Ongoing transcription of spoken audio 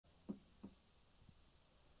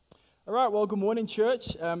All right, well, good morning,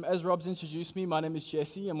 church. As Rob's introduced me, my name is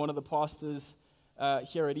Jesse. I'm one of the pastors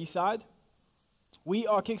here at Eastside. We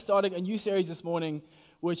are kickstarting a new series this morning,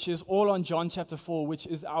 which is all on John chapter 4, which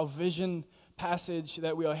is our vision passage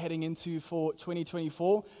that we are heading into for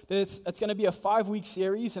 2024. It's going to be a 5-week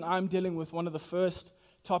series, and I'm dealing with one of the first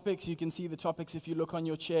topics. You can see the topics if you look on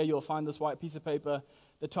your chair. You'll find this white piece of paper.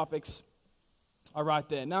 The topics are right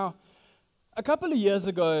there. Now, a couple of years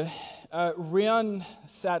ago, Rian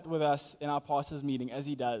sat with us in our pastors' meeting, as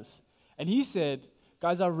he does, and he said,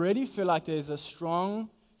 guys, I really feel like there's a strong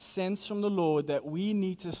sense from the Lord that we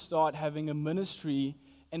need to start having a ministry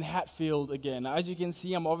in Hatfield again. Now, as you can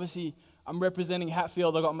see, I'm representing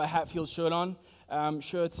Hatfield. I got my Hatfield shirt on.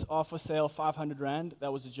 Shirts are for sale, 500 Rand.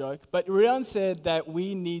 That was a joke. But Rian said that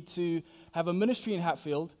we need to have a ministry in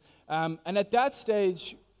Hatfield, and at that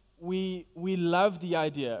stage, we loved the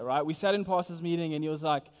idea, right? We sat in pastor's meeting, and he was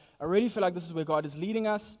like, I really feel like this is where God is leading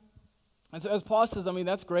us. And so as pastors,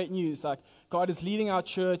 that's great news. Like, God is leading our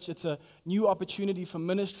church. It's a new opportunity for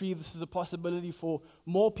ministry. This is a possibility for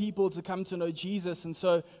more people to come to know Jesus. And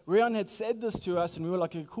so Rian had said this to us, and we were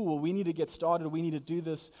like, okay, cool, well, we need to get started. We need to do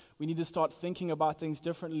this. We need to start thinking about things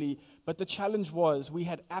differently. But the challenge was we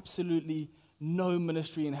had absolutely no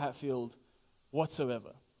ministry in Hatfield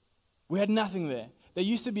whatsoever. We had nothing there. There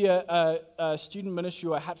used to be a student ministry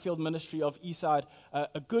or a Hatfield ministry of Eastside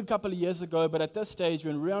a good couple of years ago, but at this stage,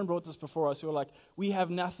 when Rian brought this before us, we were like, we have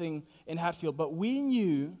nothing in Hatfield. But we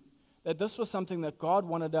knew that this was something that God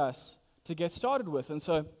wanted us to get started with. And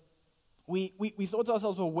so we thought to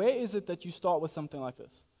ourselves, well, where is it that you start with something like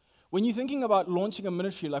this? When you're thinking about launching a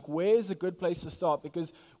ministry, like, where is a good place to start?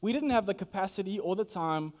 Because we didn't have the capacity or the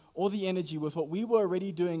time or the energy with what we were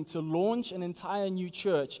already doing to launch an entire new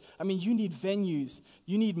church. You need venues,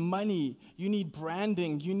 you need money, you need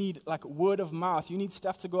branding, you need like word of mouth, you need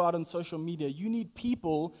stuff to go out on social media, you need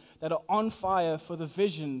people that are on fire for the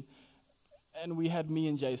vision. And we had me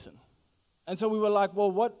and Jason. And so we were like, well,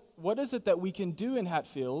 what is it that we can do in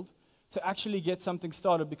Hatfield to actually get something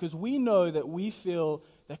started? Because we know that we feel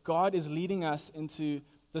that God is leading us into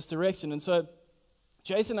this direction. And so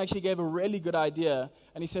Jason actually gave a really good idea,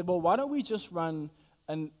 and he said, well, why don't we just run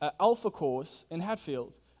an alpha course in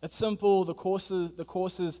Hatfield? It's simple. The course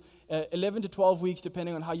is 11 to 12 weeks,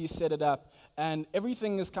 depending on how you set it up. And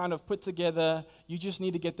everything is kind of put together. You just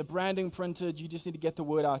need to get the branding printed. You just need to get the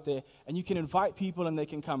word out there. And you can invite people, and they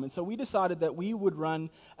can come. And so we decided that we would run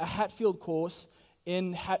a Hatfield course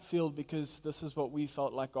in Hatfield because this is what we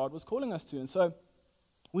felt like God was calling us to. And so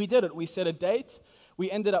we did it. We set a date. We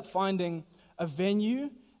ended up finding a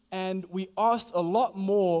venue, and we asked a lot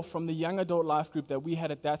more from the young adult life group that we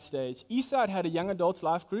had at that stage. Eastside had a young adults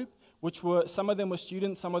life group, which some of them were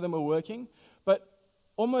students, some of them were working, but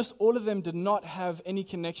almost all of them did not have any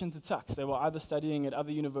connection to Tux. They were either studying at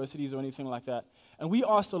other universities or anything like that. And we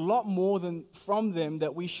asked a lot more from them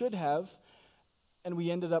that we should have, and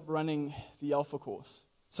we ended up running the Alpha course.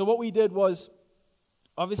 So what we did was,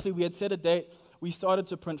 obviously we had set a date. We started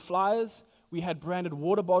to print flyers. We had branded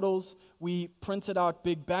water bottles. We printed out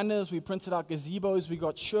big banners. We printed out gazebos. We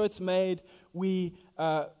got shirts made. We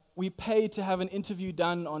paid to have an interview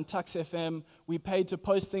done on Tux FM. We paid to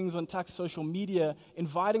post things on Tux social media,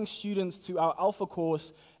 inviting students to our Alpha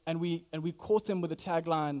course, and we caught them with a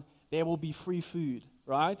tagline, "There will be free food,"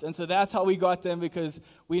 right? And so that's how we got them, because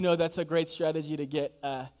we know that's a great strategy to get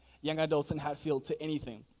young adults in Hatfield to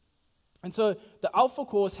anything. And so the Alpha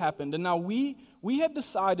course happened, and now we had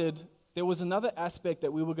decided there was another aspect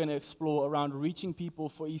that we were going to explore around reaching people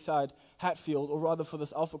for Eastside Hatfield, or rather for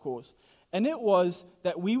this Alpha course. And it was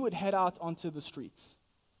that we would head out onto the streets.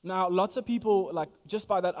 Now, lots of people, like, just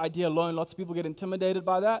by that idea alone, lots of people get intimidated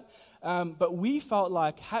by that. But we felt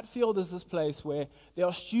like Hatfield is this place where there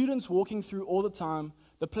are students walking through all the time.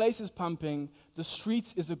 The place is pumping. The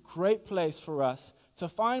streets is a great place for us to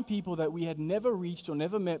find people that we had never reached or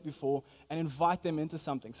never met before and invite them into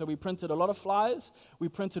something. So we printed a lot of flyers. We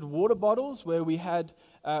printed water bottles where we had,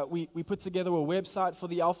 we put together a website for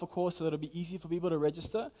the Alpha course so that it would be easy for people to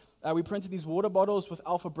register. We printed these water bottles with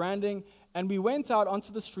Alpha branding, and we went out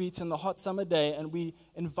onto the streets in the hot summer day, and we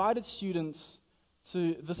invited students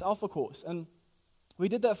to this Alpha course. And we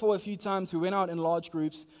did that for a few times. We went out in large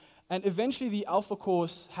groups. And eventually the Alpha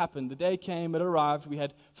course happened. The day came, it arrived. We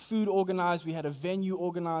had food organized. We had a venue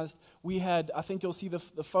organized. We had, I think you'll see the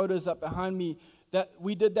photos up behind me, that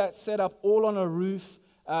we did that setup all on a roof.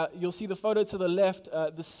 You'll see the photo to the left.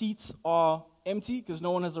 The seats are empty because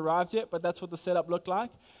no one has arrived yet, but that's what the setup looked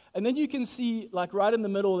like. And then you can see, like right in the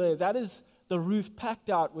middle there, that is the roof packed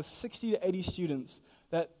out with 60 to 80 students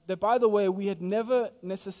that by the way, we had never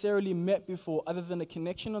necessarily met before other than a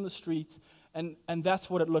connection on the street, and that's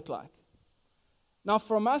what it looked like. Now,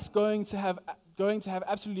 from us going to have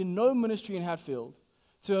absolutely no ministry in Hatfield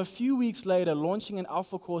to a few weeks later launching an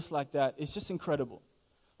alpha course like that is just incredible.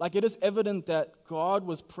 Like, it is evident that God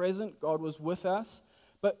was present, God was with us.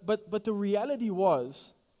 But the reality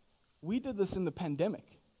was, we did this in the pandemic.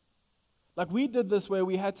 Like, we did this where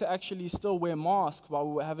we had to actually still wear masks while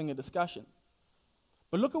we were having a discussion.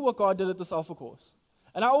 But look at what God did at this alpha course.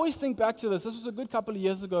 And I always think back to this. This was a good couple of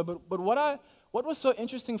years ago, but what was so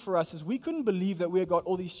interesting for us is we couldn't believe that we had got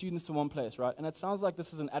all these students to one place, right? And it sounds like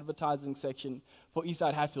this is an advertising section for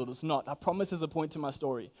Eastside Hatfield. It's not. I promise there's a point to my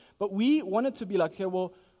story. But we wanted to be like, okay,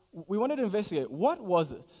 well, we wanted to investigate. What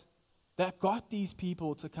was it that got these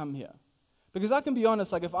people to come here? Because I can be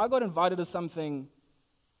honest, like if I got invited to something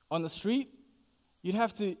on the street, you'd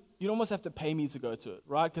almost have to pay me to go to it,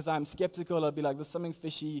 right? Because I'm skeptical. I'd be like, there's something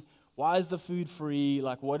fishy. Why is the food free?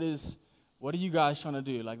 Like, what are you guys trying to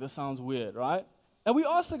do? Like, this sounds weird, right? And we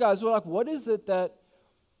asked the guys, we're like, what is it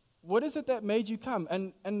that made you come?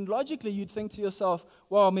 And logically, you'd think to yourself,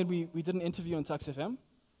 well, I mean, we did an interview on Tux FM,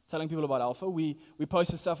 telling people about Alpha. We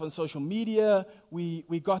posted stuff on social media.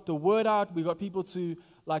 We got the word out. We got people to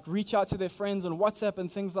like reach out to their friends on WhatsApp and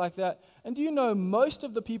things like that. And do you know, most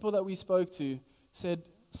of the people that we spoke to said,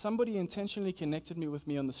 somebody intentionally connected me with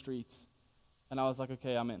me on the streets. And I was like,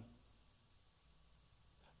 okay, I'm in.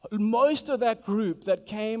 Most of that group that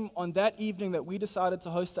came on that evening that we decided to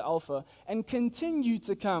host the Alpha and continued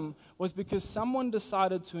to come was because someone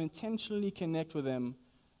decided to intentionally connect with them,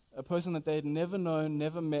 a person that they had never known,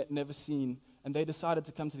 never met, never seen, and they decided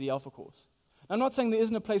to come to the Alpha course. I'm not saying there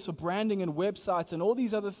isn't a place for branding and websites and all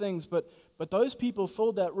these other things, but those people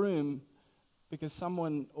filled that room because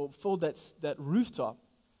filled that rooftop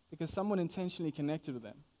because someone intentionally connected with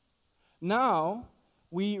them. Now,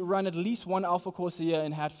 we run at least one Alpha course a year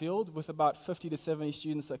in Hatfield with about 50 to 70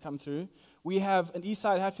 students that come through. We have an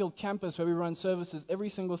Eastside Hatfield campus where we run services every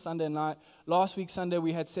single Sunday night. Last week, Sunday,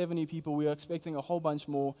 we had 70 people. We were expecting a whole bunch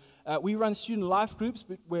more. We run student life groups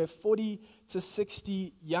where 40 to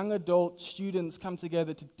 60 young adult students come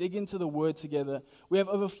together to dig into the Word together. We have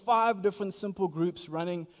over 5 different simple groups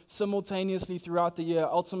running simultaneously throughout the year.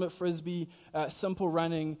 Ultimate Frisbee, simple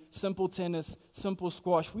running, simple tennis, simple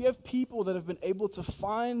squash. We have people that have been able to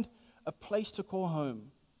find a place to call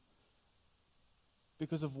home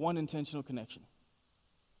because of one intentional connection.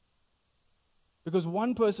 Because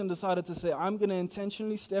one person decided to say, I'm going to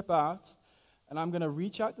intentionally step out and I'm going to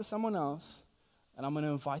reach out to someone else and I'm going to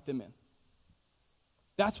invite them in.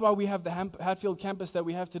 That's why we have the Hatfield campus that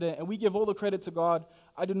we have today, and we give all the credit to God.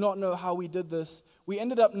 I do not know how we did this. We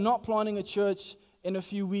ended up not planning a church in a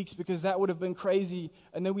few weeks because that would have been crazy,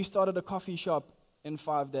 and then we started a coffee shop in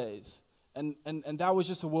 5 days. And that was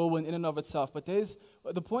just a whirlwind in and of itself. But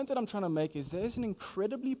the point that I'm trying to make is there's an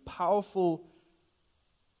incredibly powerful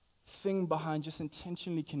thing behind just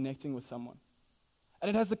intentionally connecting with someone. And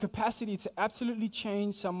it has the capacity to absolutely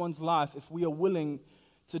change someone's life if we are willing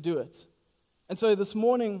to do it. And so this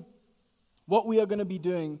morning, what we are going to be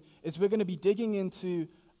doing is we're going to be digging into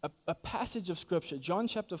a passage of Scripture, John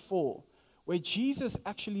chapter 4, where Jesus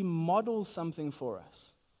actually models something for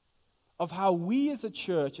us of how we as a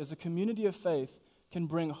church, as a community of faith, can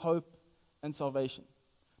bring hope and salvation.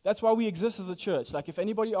 That's why we exist as a church. Like if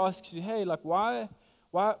anybody asks you, hey, like why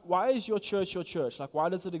is your church your church? Like why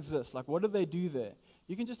does it exist? Like what do they do there?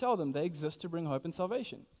 You can just tell them they exist to bring hope and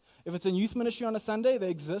salvation. If it's a youth ministry on a Sunday,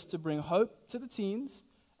 they exist to bring hope to the teens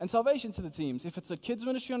and salvation to the teens. If it's a kids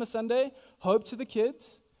ministry on a Sunday, hope to the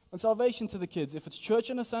kids and salvation to the kids. If it's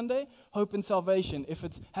church on a Sunday, hope and salvation. If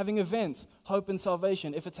it's having events, hope and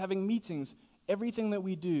salvation. If it's having meetings, everything that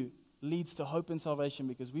we do leads to hope and salvation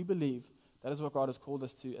because we believe that is what God has called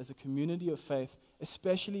us to as a community of faith,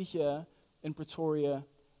 especially here in Pretoria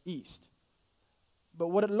East. But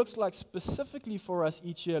what it looks like specifically for us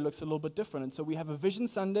each year looks a little bit different. And so we have a Vision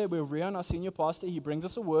Sunday where Rian, our senior pastor, he brings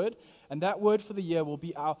us a word. And that word for the year will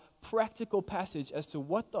be our practical passage as to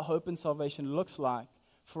what the hope and salvation looks like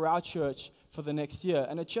for our church for the next year.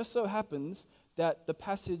 And it just so happens that the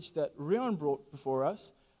passage that Rian brought before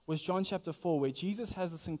us was John chapter 4, where Jesus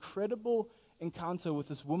has this incredible encounter with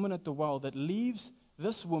this woman at the well that leaves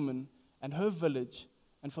this woman and her village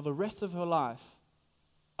and for the rest of her life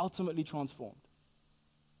ultimately transformed.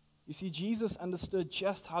 You see, Jesus understood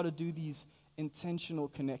just how to do these intentional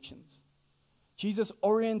connections. Jesus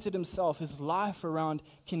oriented himself, his life around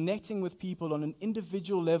connecting with people on an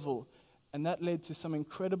individual level, and that led to some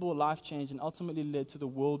incredible life change and ultimately led to the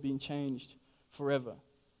world being changed forever.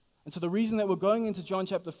 And so the reason that we're going into John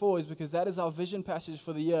chapter 4 is because that is our vision passage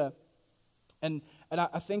for the year. And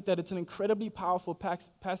I think that it's an incredibly powerful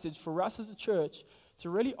passage for us as a church to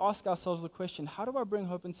really ask ourselves the question, how do I bring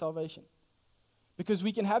hope and salvation? Because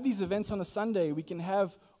we can have these events on a Sunday, we can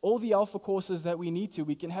have all the alpha courses that we need to,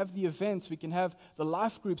 we can have the events, we can have the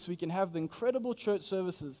life groups, we can have the incredible church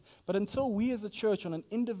services. But until we as a church on an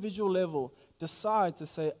individual level decide to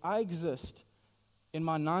say, I exist in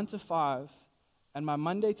my 9 to 5 and my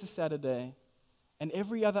Monday to Saturday and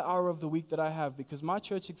every other hour of the week that I have, because my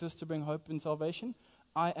church exists to bring hope and salvation,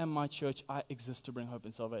 I am my church, I exist to bring hope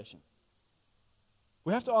and salvation.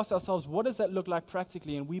 We have to ask ourselves, what does that look like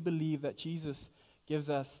practically? And we believe that Jesus gives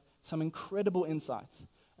us some incredible insights.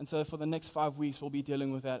 And so for the next 5 weeks, we'll be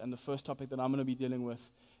dealing with that. And the first topic that I'm going to be dealing with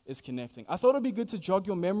is connecting. I thought it would be good to jog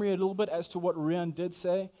your memory a little bit as to what Rian did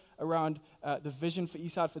say around the vision for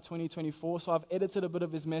Eastside for 2024. So I've edited a bit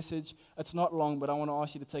of his message. It's not long, but I want to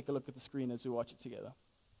ask you to take a look at the screen as we watch it together.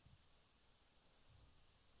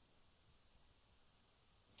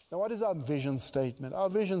 Now, what is our vision statement? Our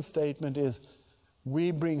vision statement is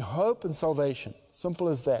we bring hope and salvation. Simple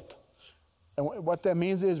as that. And what that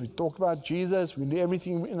means is we talk about Jesus, we do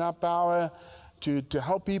everything in our power to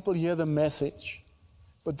help people hear the message.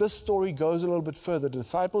 But this story goes a little bit further. The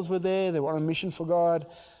disciples were there, they were on a mission for God,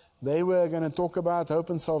 they were going to talk about hope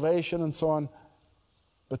and salvation and so on,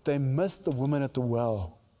 but they missed the woman at the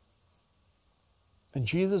well. And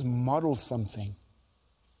Jesus modeled something.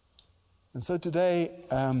 And so today,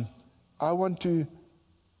 I want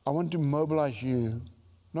to mobilize you,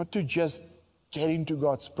 not to just get into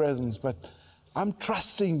God's presence, but I'm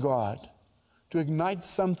trusting God to ignite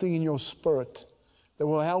something in your spirit that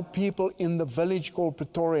will help people in the village called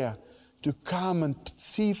Pretoria to come and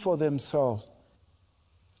see for themselves.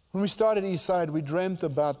 When we started Eastside, we dreamt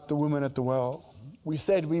about the woman at the well. We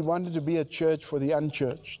said we wanted to be a church for the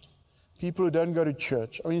unchurched, people who don't go to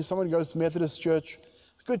church. I mean, if someone goes to Methodist church,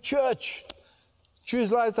 it's a good church. Choose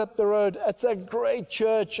Lies up the road, it's a great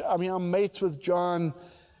church. I mean, I'm mates with John.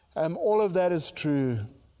 All of that is true.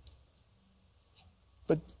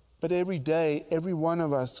 But every day, every one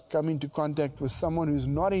of us come into contact with someone who's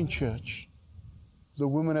not in church, the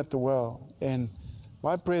woman at the well. And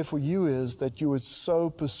my prayer for you is that you would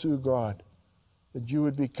so pursue God, that you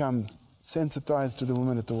would become sensitized to the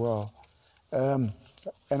woman at the well. And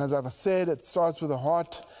as I've said, it starts with the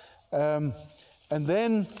heart. And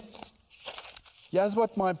then, here's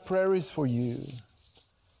what my prayer is for you.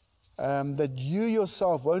 That you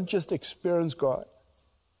yourself won't just experience God,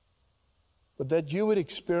 but that you would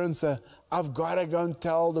experience I've got to go and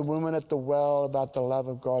tell the woman at the well about the love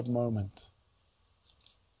of God moment.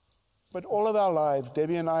 But all of our lives,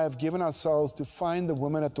 Debbie and I have given ourselves to find the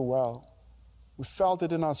woman at the well. We felt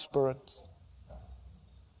it in our spirits.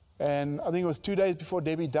 And I think it was 2 days before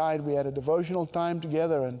Debbie died, we had a devotional time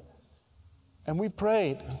together, and we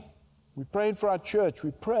prayed. We prayed for our church.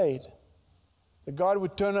 We prayed that God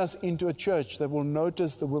would turn us into a church that will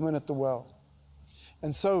notice the woman at the well.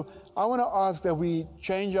 And so I want to ask that we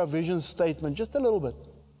change our vision statement just a little bit.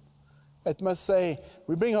 It must say,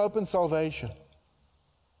 we bring hope and salvation.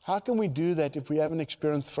 How can we do that if we haven't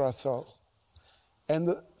experienced for ourselves?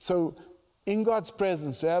 And so in God's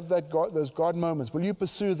presence, to have those God moments, will you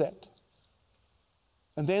pursue that?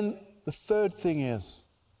 And then the third thing is,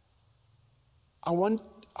 I want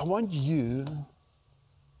you,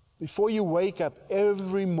 before you wake up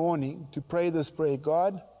every morning, to pray this prayer.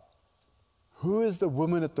 God, who is the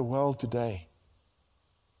woman at the well today?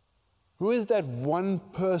 Who is that one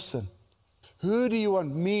person? Who do you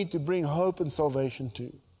want me to bring hope and salvation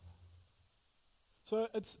to? So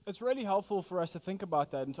it's really helpful for us to think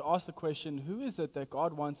about that and to ask the question, who is it that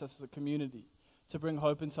God wants us as a community to bring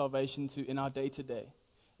hope and salvation to in our day-to-day?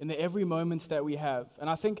 In the every moments that we have. And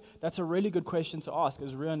I think that's a really good question to ask,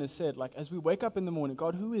 as Rian has said. Like, as we wake up in the morning,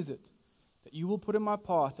 God, who is it that you will put in my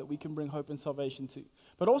path that we can bring hope and salvation to?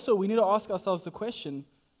 But also, we need to ask ourselves the question,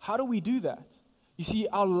 how do we do that? You see,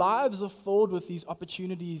 our lives are filled with these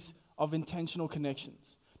opportunities of intentional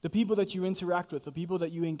connections. The people that you interact with, the people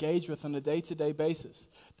that you engage with on a day-to-day basis,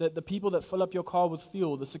 the people that fill up your car with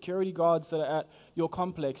fuel, the security guards that are at your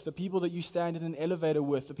complex, the people that you stand in an elevator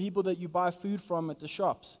with, the people that you buy food from at the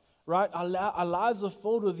shops, right? Our lives are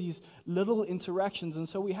filled with these little interactions, and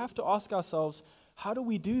so we have to ask ourselves, how do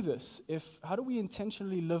we do this? How do we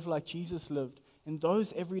intentionally live like Jesus lived in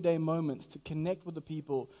those everyday moments to connect with the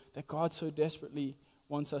people that God so desperately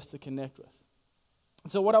wants us to connect with?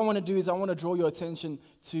 So what I want to do is I want to draw your attention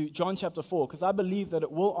to John chapter 4, because I believe that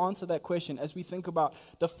it will answer that question as we think about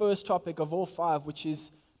the first topic of all 5, which is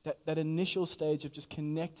that initial stage of just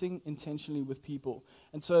connecting intentionally with people.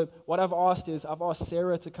 And so what I've asked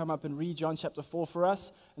Sarah to come up and read John chapter 4 for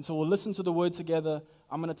us. And so we'll listen to the word together.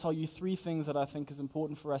 I'm going to tell you 3 things that I think is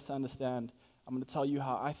important for us to understand. I'm going to tell you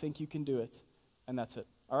how I think you can do it. And that's it.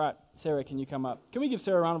 All right, Sarah, can you come up? Can we give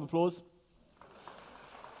Sarah a round of applause?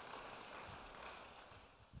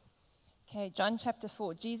 Okay, John chapter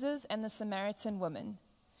 4, Jesus and the Samaritan woman.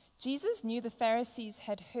 Jesus knew the Pharisees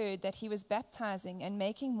had heard that he was baptizing and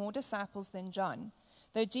making more disciples than John,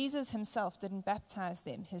 though Jesus himself didn't baptize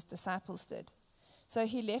them, his disciples did. So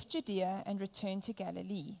he left Judea and returned to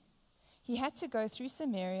Galilee. He had to go through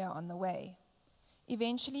Samaria on the way.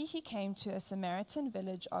 Eventually he came to a Samaritan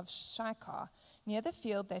village of Sychar, near the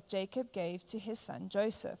field that Jacob gave to his son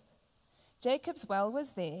Joseph. Jacob's well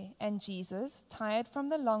was there, and Jesus, tired from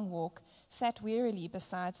the long walk, sat wearily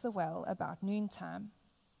beside the well about noontime.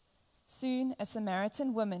 Soon a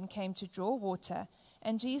Samaritan woman came to draw water,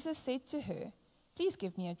 and Jesus said to her, "Please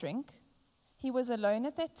give me a drink." He was alone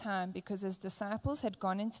at that time because his disciples had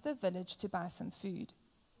gone into the village to buy some food.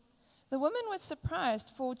 The woman was surprised,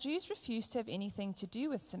 for Jews refused to have anything to do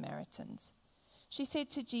with Samaritans. She said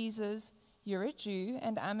to Jesus, "You're a Jew,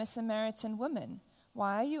 and I'm a Samaritan woman.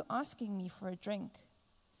 Why are you asking me for a drink?"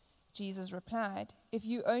 Jesus replied, "If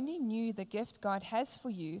you only knew the gift God has for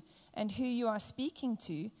you and who you are speaking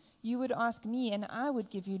to, you would ask me, and I would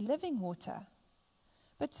give you living water."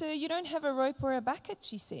 "But sir, you don't have a rope or a bucket,"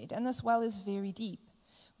 she said, "and this well is very deep.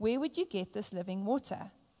 Where would you get this living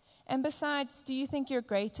water? And besides, do you think you're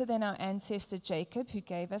greater than our ancestor Jacob, who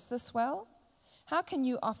gave us this well? How can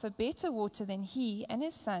you offer better water than he and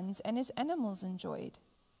his sons and his animals enjoyed?"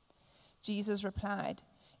 Jesus replied,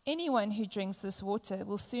 "Anyone who drinks this water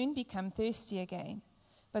will soon become thirsty again.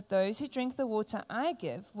 But those who drink the water I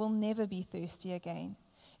give will never be thirsty again.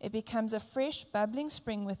 It becomes a fresh, bubbling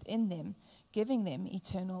spring within them, giving them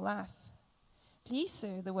eternal life." "Please,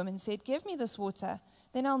 sir," the woman said, "give me this water.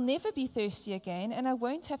 Then I'll never be thirsty again, and I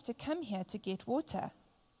won't have to come here to get water."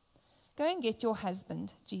 "Go and get your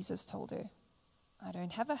husband," Jesus told her. "I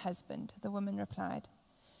don't have a husband," the woman replied.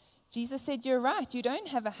 Jesus said, "You're right, you don't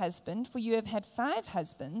have a husband, for you have had 5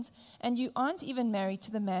 husbands, and you aren't even married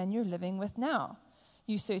to the man you're living with now.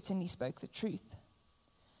 You certainly spoke the truth."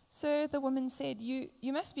 "Sir," the woman said, you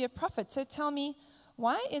must be a prophet, so tell me,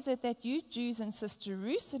 why is it that you Jews insist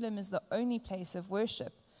Jerusalem is the only place of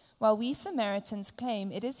worship, while we Samaritans claim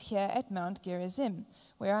it is here at Mount Gerizim,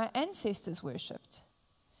 where our ancestors worshipped?"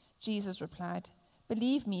 Jesus replied,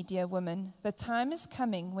 "Believe me, dear woman, the time is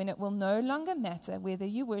coming when it will no longer matter whether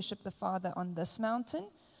you worship the Father on this mountain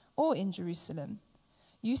or in Jerusalem.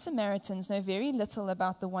 You Samaritans know very little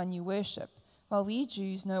about the one you worship, while we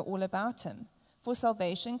Jews know all about him, for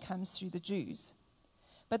salvation comes through the Jews.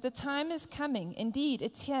 But the time is coming, indeed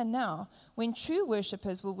it's here now, when true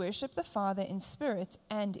worshippers will worship the Father in spirit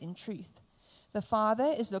and in truth. The Father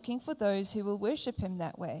is looking for those who will worship him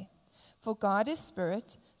that way. For God is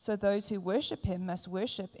spirit, so those who worship him must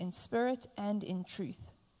worship in spirit and in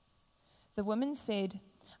truth." The woman said,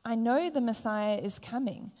 "I know the Messiah is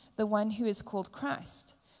coming, the one who is called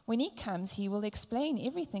Christ. When he comes, he will explain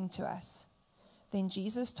everything to us." Then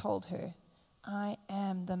Jesus told her, "I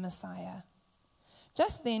am the Messiah."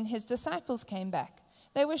 Just then his disciples came back.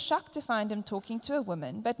 They were shocked to find him talking to a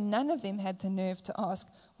woman, but none of them had the nerve to ask,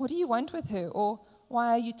 "What do you want with her?" or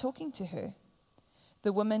 "Why are you talking to her?"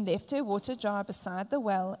 The woman left her water jar beside the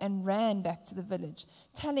well and ran back to the village,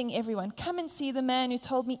 telling everyone, "Come and see the man who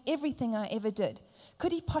told me everything I ever did.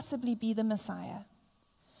 Could he possibly be the Messiah?"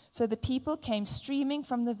 So the people came streaming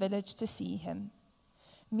from the village to see him.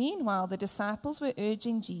 Meanwhile, the disciples were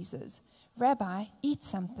urging Jesus, "Rabbi, eat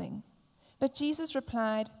something." But Jesus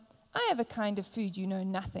replied, "I have a kind of food you know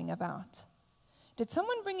nothing about." "Did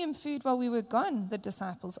someone bring him food while we were gone?" the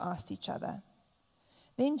disciples asked each other.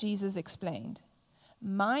 Then Jesus explained,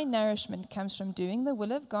 "My nourishment comes from doing the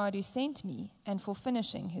will of God who sent me and for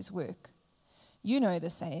finishing his work. You know the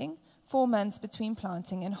saying, 4 months between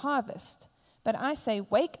planting and harvest. But I say,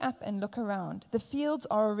 wake up and look around. The fields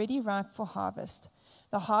are already ripe for harvest.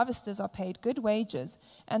 The harvesters are paid good wages,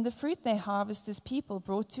 and the fruit they harvest is people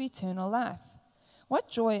brought to eternal life. What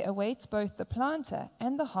joy awaits both the planter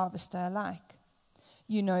and the harvester alike.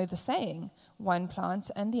 You know the saying, one plants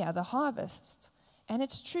and the other harvests. And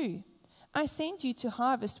it's true. I sent you to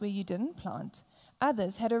harvest where you didn't plant.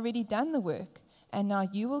 Others had already done the work, and now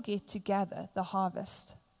you will get to gather the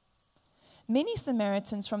harvest." Many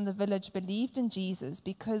Samaritans from the village believed in Jesus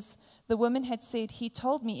because the woman had said, "He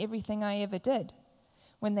told me everything I ever did."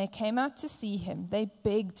 When they came out to see him, they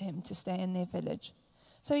begged him to stay in their village.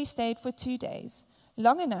 So he stayed for 2 days,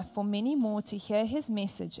 long enough for many more to hear his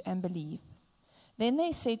message and believe. Then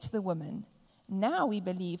they said to the woman, "Now we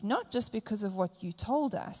believe, not just because of what you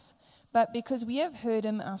told us, but because we have heard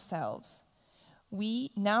him ourselves.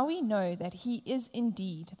 Now we know that he is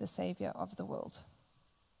indeed the Savior of the world."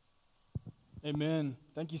 Amen.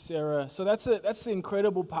 Thank you, Sarah. So that's the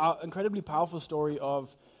incredibly powerful story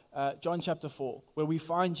of John chapter 4, where we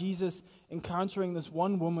find Jesus encountering this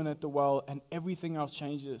one woman at the well and everything else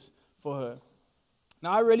changes for her.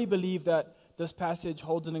 Now, I really believe that this passage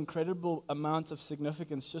holds an incredible amount of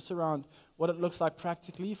significance just around what it looks like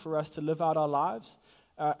practically for us to live out our lives.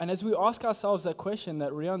 And as we ask ourselves that question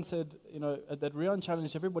that Rian said, that Rian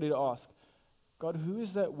challenged everybody to ask, God, who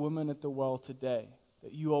is that woman at the well today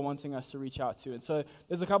that you are wanting us to reach out to? And so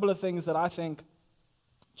there's a couple of things that I think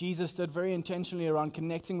Jesus did very intentionally around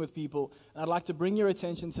connecting with people. And I'd like to bring your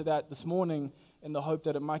attention to that this morning in the hope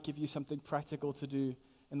that it might give you something practical to do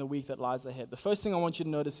in the week that lies ahead. The first thing I want you to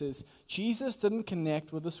notice is Jesus didn't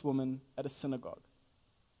connect with this woman at a synagogue.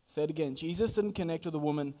 Say it again. Jesus didn't connect with a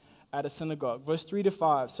woman at a synagogue. Verse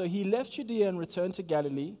 3-5. So he left Judea and returned to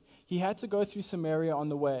Galilee. He had to go through Samaria on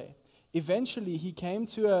the way. Eventually, he came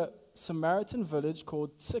to a Samaritan village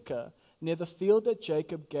called Sychar, near the field that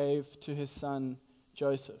Jacob gave to his son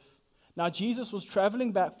Joseph. Now, Jesus was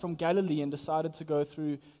traveling back from Galilee and decided to go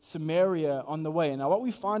through Samaria on the way. Now, what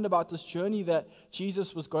we find about this journey that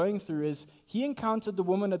Jesus was going through is he encountered the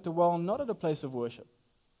woman at the well not at a place of worship.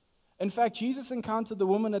 In fact, Jesus encountered the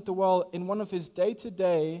woman at the well in one of his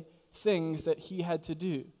day-to-day things that he had to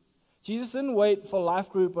do. Jesus didn't wait for life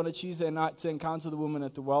group on a Tuesday night to encounter the woman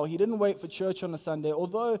at the well. He didn't wait for church on a Sunday,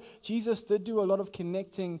 although Jesus did do a lot of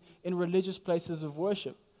connecting in religious places of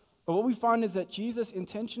worship. But what we find is that Jesus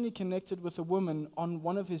intentionally connected with a woman on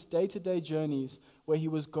one of his day-to-day journeys where he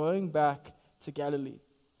was going back to Galilee.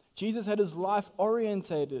 Jesus had his life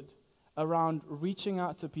orientated around reaching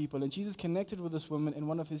out to people, and Jesus connected with this woman in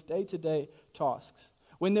one of his day-to-day tasks.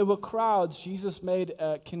 When there were crowds, Jesus made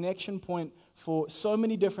a connection point for so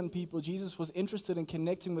many different people. Jesus was interested in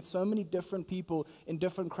connecting with so many different people in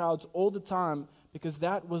different crowds all the time because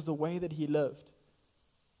that was the way that he lived.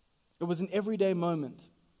 It was an everyday moment.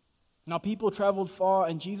 Now, people traveled far,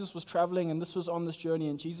 and Jesus was traveling, and this was on this journey,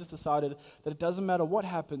 and Jesus decided that it doesn't matter what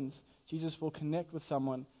happens, Jesus will connect with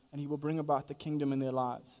someone, and he will bring about the kingdom in their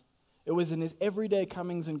lives. It was in his everyday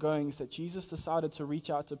comings and goings that Jesus decided to reach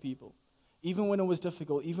out to people, even when it was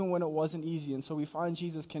difficult, even when it wasn't easy. And so we find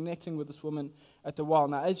Jesus connecting with this woman at the well.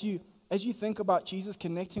 Now, as you think about Jesus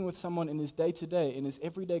connecting with someone in his day-to-day, in his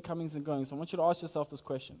everyday comings and goings, I want you to ask yourself this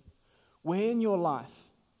question. Where in your life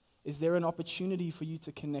is there an opportunity for you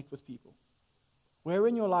to connect with people? Where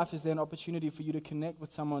in your life is there an opportunity for you to connect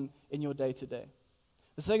with someone in your day-to-day?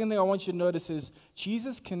 The second thing I want you to notice is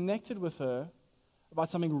Jesus connected with her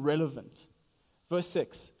about something relevant. Verse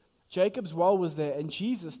 6, Jacob's well was there, and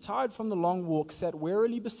Jesus, tired from the long walk, sat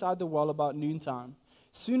wearily beside the well about noontime.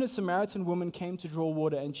 Soon a Samaritan woman came to draw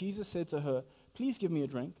water, and Jesus said to her, "Please give me a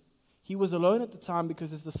drink." He was alone at the time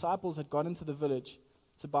because his disciples had gone into the village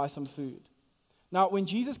to buy some food. Now, when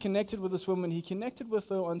Jesus connected with this woman, he connected with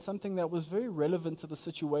her on something that was very relevant to the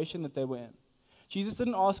situation that they were in. Jesus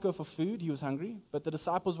didn't ask her for food. He was hungry, but the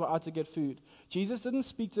disciples were out to get food. Jesus didn't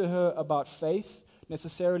speak to her about faith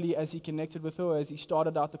necessarily as he connected with her, as he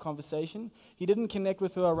started out the conversation. He didn't connect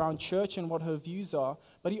with her around church and what her views are,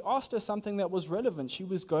 but he asked her something that was relevant. She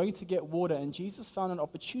was going to get water, and Jesus found an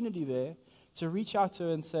opportunity there to reach out to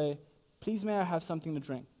her and say, "Please, may I have something to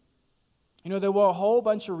drink?" You know, there were a whole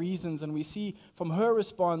bunch of reasons, and we see from her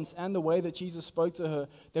response and the way that Jesus spoke to her,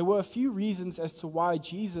 there were a few reasons as to why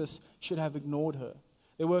Jesus should have ignored her.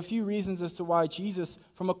 There were a few reasons as to why Jesus,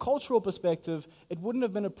 from a cultural perspective, it wouldn't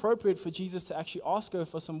have been appropriate for Jesus to actually ask her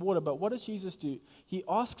for some water. But what does Jesus do? He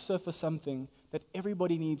asks her for something that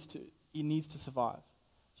everybody needs to survive.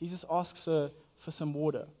 Jesus asks her for some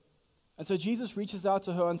water. And so Jesus reaches out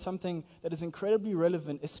to her on something that is incredibly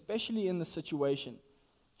relevant, especially in this situation.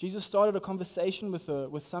 Jesus started a conversation with her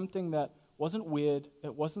with something that wasn't weird,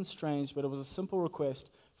 it wasn't strange, but it was a simple request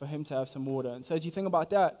for him to have some water. And so as you think about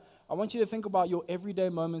that, I want you to think about your everyday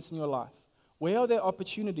moments in your life. Where are there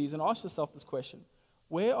opportunities? And ask yourself this question.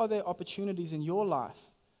 Where are there opportunities in your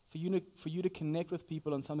life for you to connect with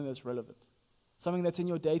people on something that's relevant? Something that's in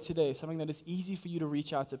your day-to-day, something that is easy for you to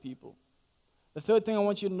reach out to people. The third thing I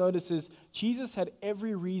want you to notice is Jesus had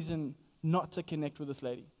every reason not to connect with this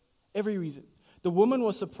lady. Every reason. The woman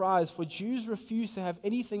was surprised, for Jews refused to have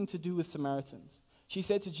anything to do with Samaritans. She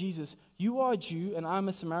said to Jesus, "You are a Jew and I'm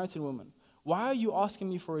a Samaritan woman. Why are you asking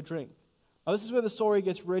me for a drink?" Now, this is where the story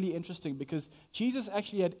gets really interesting because Jesus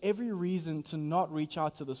actually had every reason to not reach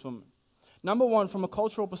out to this woman. Number one, from a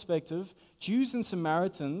cultural perspective, Jews and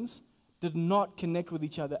Samaritans did not connect with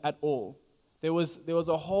each other at all. There was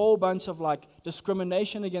a whole bunch of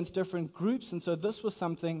discrimination against different groups, and so this was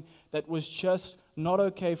something that was just not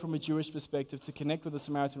okay from a Jewish perspective to connect with a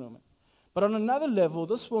Samaritan woman. But on another level,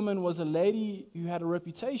 this woman was a lady who had a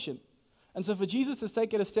reputation. And so for Jesus to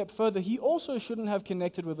take it a step further, he also shouldn't have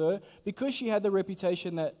connected with her because she had the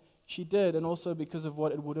reputation that she did, and also because of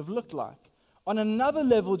what it would have looked like. On another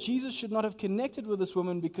level, Jesus should not have connected with this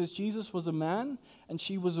woman because Jesus was a man and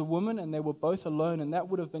she was a woman, and they were both alone, and that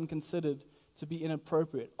would have been considered to be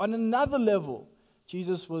inappropriate. On another level,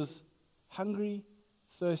 Jesus was hungry,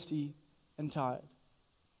 thirsty, and tired.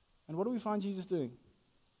 And what do we find Jesus doing?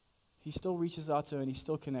 He still reaches out to her and he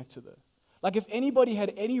still connects with her. Like if anybody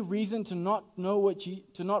had any reason to not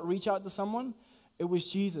reach out to someone, it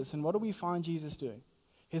was Jesus. And what do we find Jesus doing?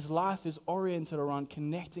 His life is oriented around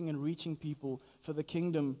connecting and reaching people for the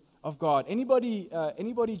kingdom of God.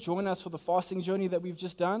 Anybody join us for the fasting journey that we've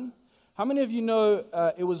just done? How many of you know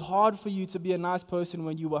it was hard for you to be a nice person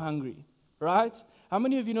when you were hungry, right? How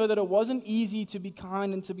many of you know that it wasn't easy to be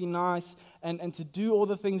kind and to be nice and to do all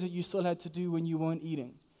the things that you still had to do when you weren't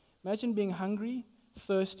eating? Imagine being hungry,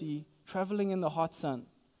 thirsty, traveling in the hot sun.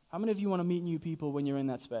 How many of you want to meet new people when you're in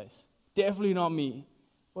that space? Definitely not me.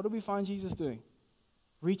 What do we find Jesus doing?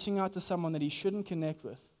 Reaching out to someone that he shouldn't connect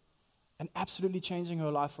with and absolutely changing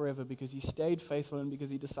her life forever because he stayed faithful and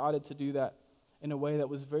because he decided to do that in a way that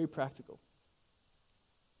was very practical.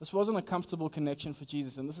 This wasn't a comfortable connection for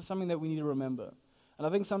Jesus, and this is something that we need to remember. And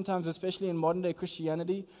I think sometimes, especially in modern-day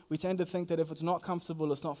Christianity, we tend to think that if it's not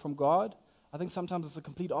comfortable, it's not from God. I think sometimes it's the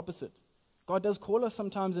complete opposite. God does call us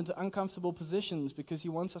sometimes into uncomfortable positions because he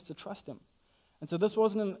wants us to trust him. And so this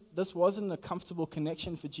wasn't a comfortable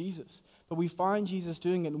connection for Jesus, but we find Jesus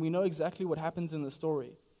doing it, and we know exactly what happens in the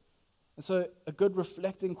story. And so a good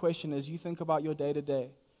reflecting question as you think about your day-to-day,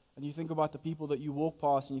 and you think about the people that you walk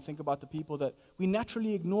past, and you think about the people that we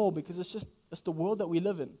naturally ignore because it's the world that we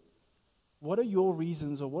live in. What are your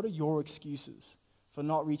reasons or what are your excuses for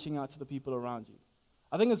not reaching out to the people around you?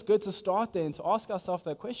 I think it's good to start there and to ask ourselves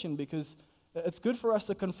that question because it's good for us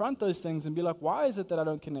to confront those things and be like, why is it that I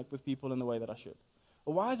don't connect with people in the way that I should?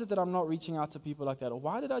 Or why is it that I'm not reaching out to people like that? Or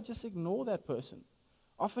why did I just ignore that person?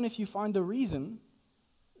 Often if you find the reason,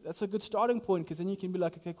 that's a good starting point because then you can be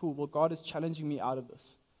like, okay, cool, well, God is challenging me out of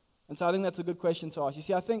this. And so I think that's a good question to ask. You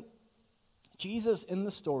see, I think Jesus in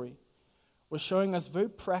the story was showing us very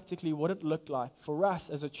practically what it looked like for us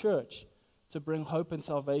as a church to bring hope and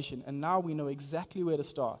salvation. And now we know exactly where to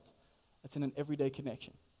start. It's in an everyday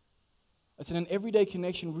connection. It's in an everyday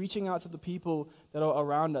connection, reaching out to the people that are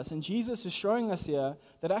around us. And Jesus is showing us here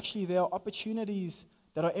that actually there are opportunities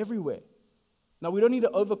that are everywhere. Now, we don't need to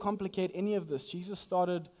overcomplicate any of this. Jesus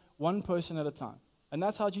started one person at a time. And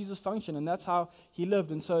that's how Jesus functioned, and that's how he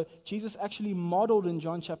lived. And so Jesus actually modeled in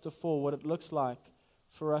John chapter 4 what it looks like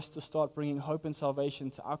for us to start bringing hope and salvation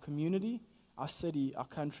to our community, our city, our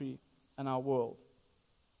country, and our world.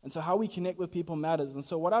 And so how we connect with people matters. And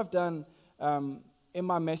so what I've done in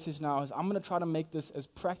my message now is I'm going to try to make this as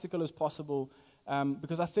practical as possible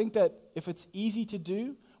because I think that if it's easy to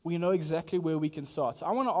do, we know exactly where we can start. So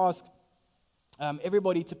I want to ask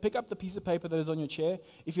everybody to pick up the piece of paper that is on your chair.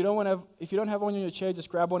 If you don't have one on your chair, just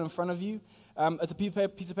grab one in front of you. It's a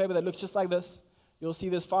piece of paper that looks just like this. You'll see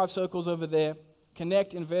there's 5 circles over there.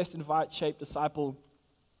 Connect, invest, invite, shape, disciple,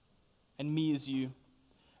 and me is you.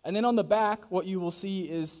 And then on the back, what you will see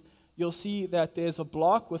is you'll see that there's a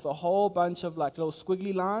block with a whole bunch of like little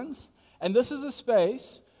squiggly lines. And this is a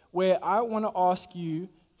space where I want to ask you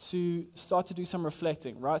to start to do some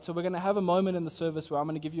reflecting, right? So we're going to have a moment in the service where I'm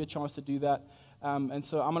going to give you a chance to do that. And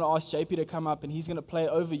so I'm going to ask JP to come up and he's going to play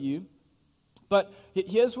over you. But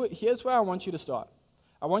here's where I want you to start.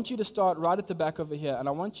 I want you to start right at the back over here, and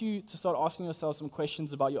I want you to start asking yourself some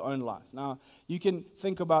questions about your own life. Now, you can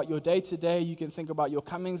think about your day-to-day, you can think about your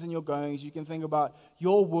comings and your goings, you can think about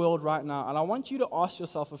your world right now, and I want you to ask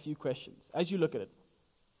yourself a few questions as you look at it.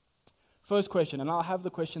 First question, and I'll have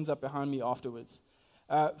the questions up behind me afterwards.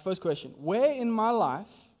 First question, where in my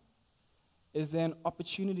life is there an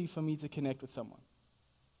opportunity for me to connect with someone?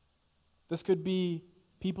 This could be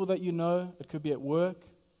people that you know, it could be at work,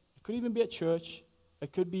 it could even be at church,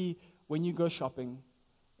 it could be when you go shopping.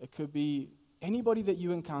 It could be anybody that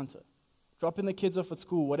you encounter. Dropping the kids off at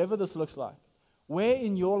school, whatever this looks like. Where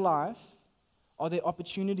in your life are there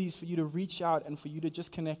opportunities for you to reach out and for you to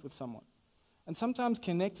just connect with someone? And sometimes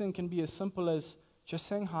connecting can be as simple as just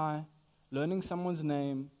saying hi, learning someone's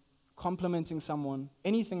name, complimenting someone,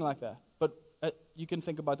 anything like that. But you can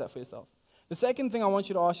think about that for yourself. The second thing I want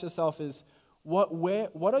you to ask yourself is,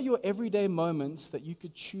 what are your everyday moments that you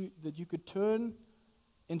could turn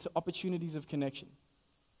into opportunities of connection?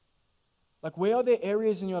 Like, where are there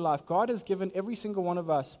areas in your life? God has given every single one of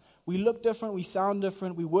us. We look different, we sound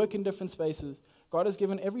different, we work in different spaces. God has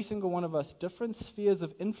given every single one of us different spheres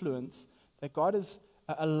of influence that God has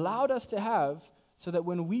allowed us to have so that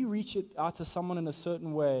when we reach it out to someone in a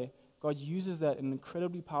certain way, God uses that in an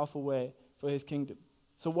incredibly powerful way for his kingdom.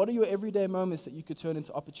 So what are your everyday moments that you could turn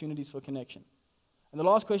into opportunities for connection? And the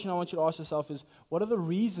last question I want you to ask yourself is, what are the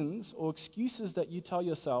reasons or excuses that you tell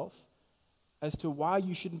yourself as to why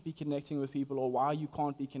you shouldn't be connecting with people or why you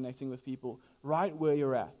can't be connecting with people right where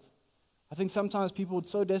you're at? I think sometimes people would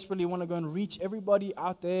so desperately want to go and reach everybody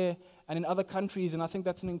out there and in other countries, and I think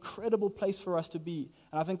that's an incredible place for us to be.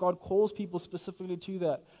 And I think God calls people specifically to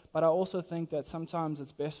that. But I also think that sometimes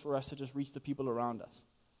it's best for us to just reach the people around us.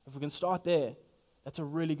 If we can start there, that's a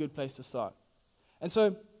really good place to start. And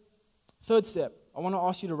so, third step, I want to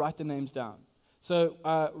ask you to write the names down. So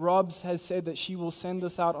Robs has said that she will send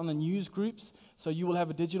this out on the news groups, so you will have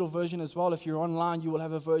a digital version as well. If you're online, you will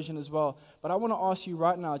have a version as well. But I want to ask you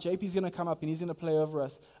right now, JP's going to come up and he's going to play over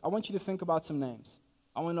us. I want you to think about some names.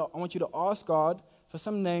 I want you to ask God for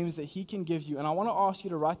some names that he can give you, and I want to ask you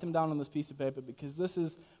to write them down on this piece of paper because this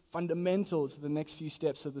is fundamental to the next few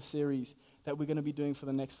steps of the series that we're going to be doing for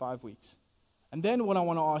the next 5 weeks. And then what I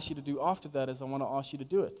want to ask you to do after that is I want to ask you to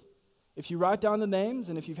do it. If you write down the names,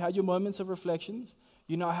 and if you've had your moments of reflections,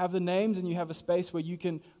 you now have the names and you have a space where you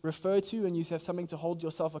can refer to and you have something to hold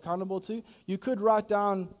yourself accountable to. You could write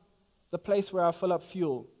down the place where I fill up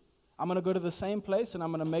fuel. I'm going to go to the same place and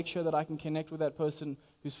I'm going to make sure that I can connect with that person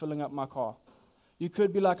who's filling up my car. You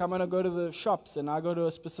could be like, I'm going to go to the shops and I go to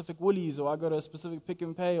a specific Woolies or I go to a specific Pick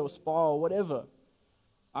and Pay or Spa or whatever.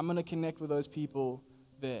 I'm going to connect with those people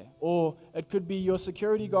there. Or it could be your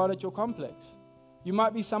security guard at your complex. You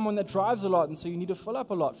might be someone that drives a lot, and so you need to fill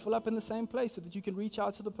up a lot. Fill up in the same place so that you can reach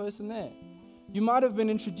out to the person there. You might have been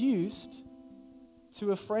introduced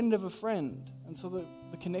to a friend of a friend, and so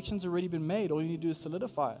the connection's already been made. All you need to do is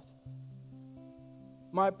solidify it.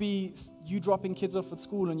 Might be you dropping kids off at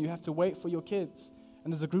school, and you have to wait for your kids,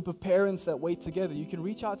 and there's a group of parents that wait together. You can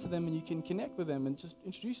reach out to them, and you can connect with them, and just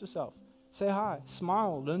introduce yourself. Say hi,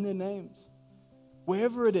 smile, learn their names.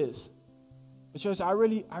 Wherever it is. It shows I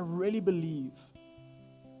really believe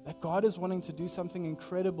that God is wanting to do something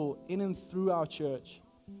incredible in and through our church.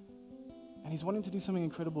 And he's wanting to do something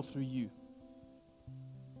incredible through you.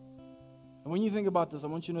 And when you think about this, I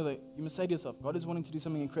want you to know that you must say to yourself, God is wanting to do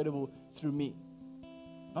something incredible through me.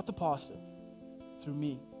 Not the pastor, through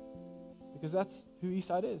me. Because that's who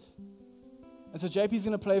Eastside is. And so JP's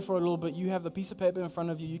going to play for a little bit. You have the piece of paper in front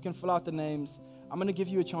of you. You can fill out the names. I'm going to give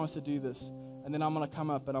you a chance to do this. And then I'm going to come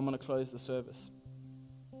up and I'm going to close the service.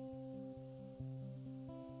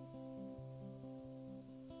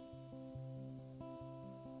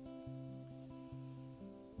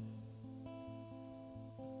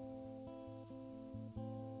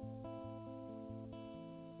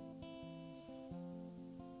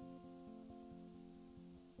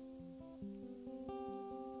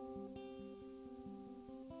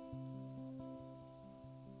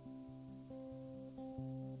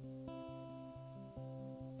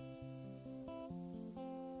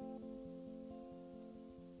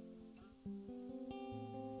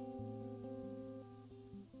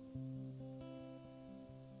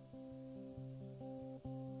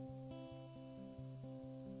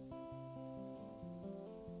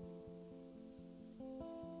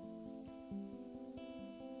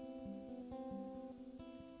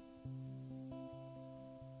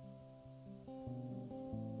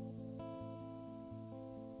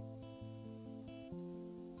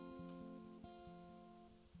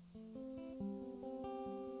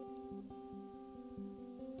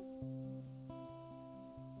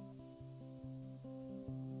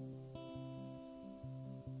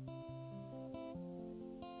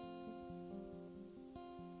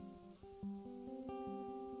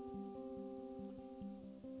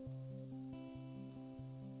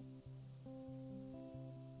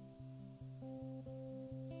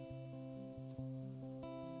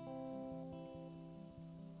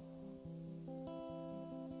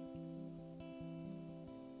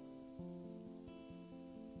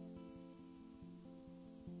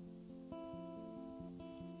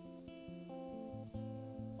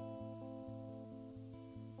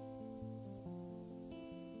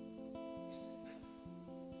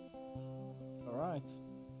 All right.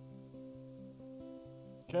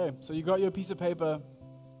 Okay, so you got your piece of paper.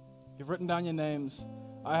 You've written down your names.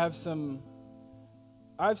 I have some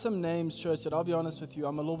names, church, that I'll be honest with you,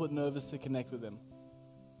 I'm a little bit nervous to connect with them.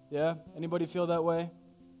 Yeah? Anybody feel that way?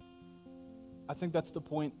 I think that's the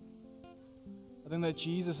point. I think that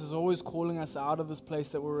Jesus is always calling us out of this place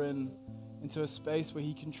that we're in into a space where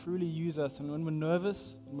he can truly use us. And when we're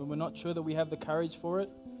nervous, and when we're not sure that we have the courage for it,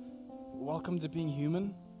 welcome to being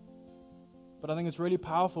human. But I think it's really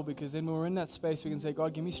powerful because then when we're in that space, we can say,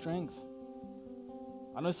 God, give me strength.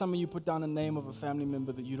 I know some of you put down a name of a family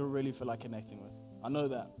member that you don't really feel like connecting with. I know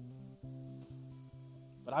that.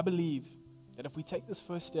 But I believe that if we take this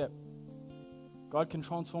first step, God can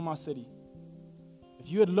transform our city. If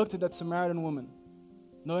you had looked at that Samaritan woman,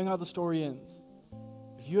 knowing how the story ends,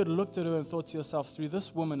 if you had looked at her and thought to yourself, through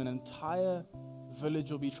this woman, an entire village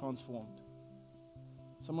will be transformed.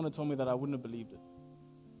 Someone had told me that I wouldn't have believed it.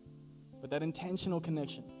 But that intentional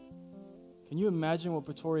connection. Can you imagine what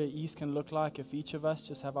Pretoria East can look like if each of us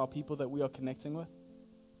just have our people that we are connecting with?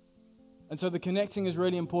 And so the connecting is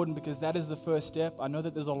really important because that is the first step. I know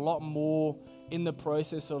that there's a lot more in the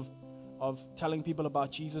process of telling people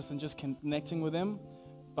about Jesus than just connecting with them.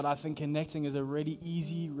 But I think connecting is a really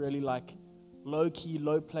easy, really like low-key,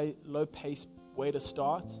 low-pace way to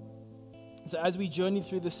start. So as we journey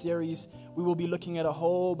through this series, we will be looking at a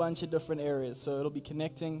whole bunch of different areas. So it'll be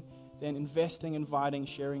connecting, then investing, inviting,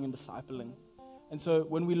 sharing, and discipling. And so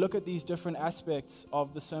when we look at these different aspects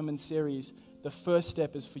of the sermon series, the first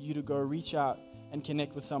step is for you to go reach out and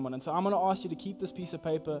connect with someone. And so I'm going to ask you to keep this piece of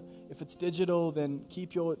paper. If it's digital, then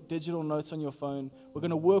keep your digital notes on your phone. We're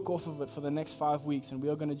going to work off of it for the next 5 weeks, and we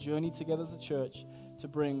are going to journey together as a church to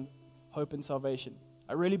bring hope and salvation.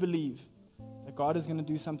 I really believe that God is going to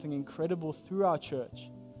do something incredible through our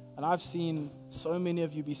church. And I've seen so many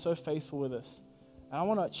of you be so faithful with this. And I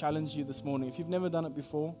want to challenge you this morning. If you've never done it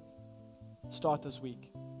before, start this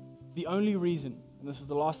week. The only reason, and this is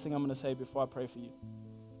the last thing I'm going to say before I pray for you,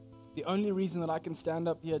 the only reason that I can stand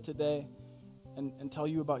up here today and tell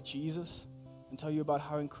you about Jesus and tell you about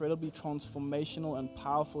how incredibly transformational and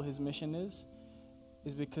powerful his mission is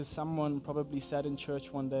because someone probably sat in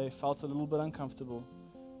church one day, felt a little bit uncomfortable,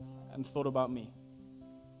 and thought about me.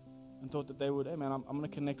 And thought that they would, hey man, I'm going to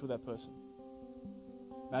connect with that person.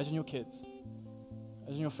 Imagine your kids.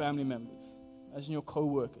 Imagine your family members. Imagine your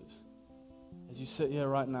co-workers. As you sit here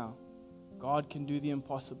right now, God can do the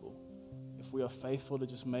impossible if we are faithful to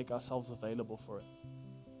just make ourselves available for it.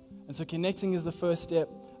 And so connecting is the first step.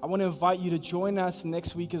 I want to invite you to join us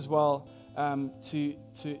next week as well to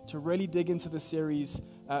really dig into the series.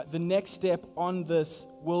 The next step on this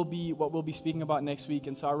will be what we'll be speaking about next week.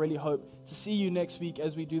 And so I really hope to see you next week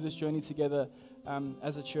as we do this journey together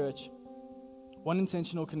as a church. One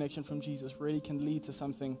intentional connection from Jesus really can lead to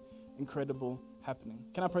something incredible happening.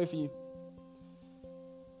 Can I pray for you?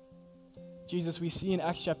 Jesus, we see in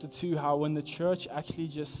Acts chapter 2 how when the church actually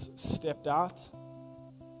just stepped out,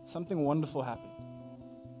 something wonderful happened.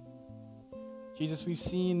 Jesus, we've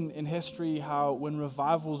seen in history how when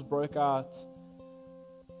revivals broke out,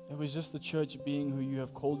 it was just the church being who you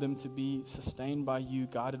have called them to be, sustained by you,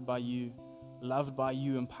 guided by you, loved by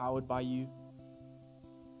you, empowered by you.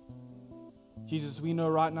 Jesus, we know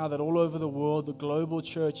right now that all over the world, the global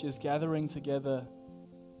church is gathering together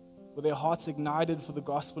with their hearts ignited for the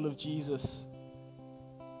gospel of Jesus,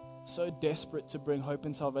 so desperate to bring hope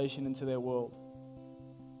and salvation into their world.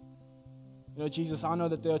 You know, Jesus, I know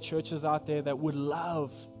that there are churches out there that would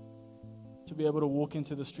love to be able to walk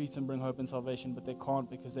into the streets and bring hope and salvation, but they can't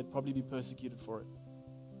because they'd probably be persecuted for it.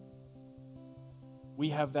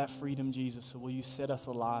 We have that freedom, Jesus, so will you set us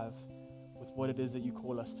alive with what it is that you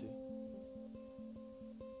call us to?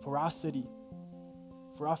 For our city,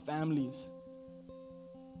 for our families,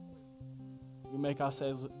 we make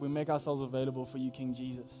ourselves available for you, King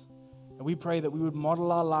Jesus. And we pray that we would model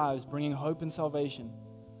our lives bringing hope and salvation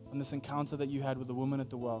on this encounter that you had with the woman at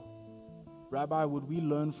the well. Rabbi, would we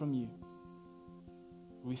learn from you?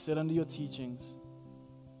 Would we sit under your teachings?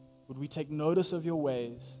 Would we take notice of your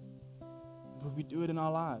ways? Would we do it in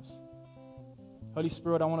our lives? Holy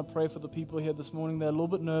Spirit, I want to pray for the people here this morning. They're a little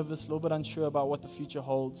bit nervous, a little bit unsure about what the future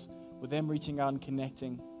holds, with them reaching out and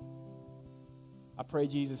connecting. I pray,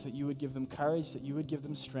 Jesus, that you would give them courage, that you would give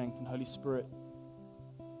them strength, and Holy Spirit,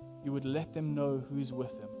 you would let them know who's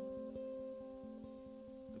with them,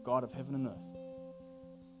 the God of heaven and earth.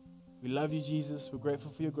 We love you, Jesus. We're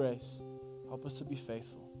grateful for your grace. Help us to be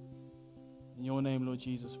faithful. In your name, Lord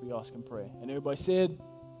Jesus, we ask and pray. And everybody said,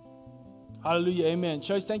 hallelujah, amen.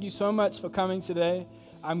 Church, thank you so much for coming today.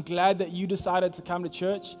 I'm glad that you decided to come to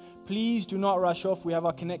church. Please do not rush off. We have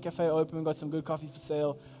our Connect Cafe open. We've got some good coffee for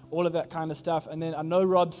sale, all of that kind of stuff. And then I know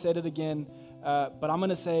Rob said it again, but I'm going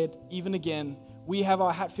to say it even again. We have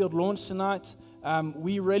our Hatfield launch tonight.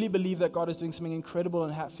 We really believe that God is doing something incredible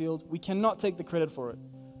in Hatfield. We cannot take the credit for it.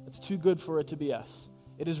 It's too good for it to be us.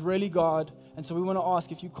 It is really God. And so we want to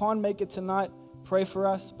ask, if you can't make it tonight, pray for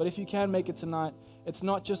us. But if you can make it tonight, it's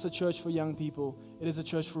not just a church for young people. It is a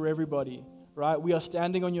church for everybody, right? We are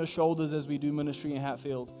standing on your shoulders as we do ministry in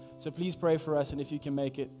Hatfield. So please pray for us. And if you can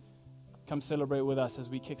make it, come celebrate with us as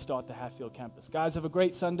we kickstart the Hatfield campus. Guys, have a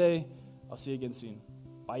great Sunday. I'll see you again soon.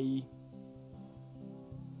 Bye.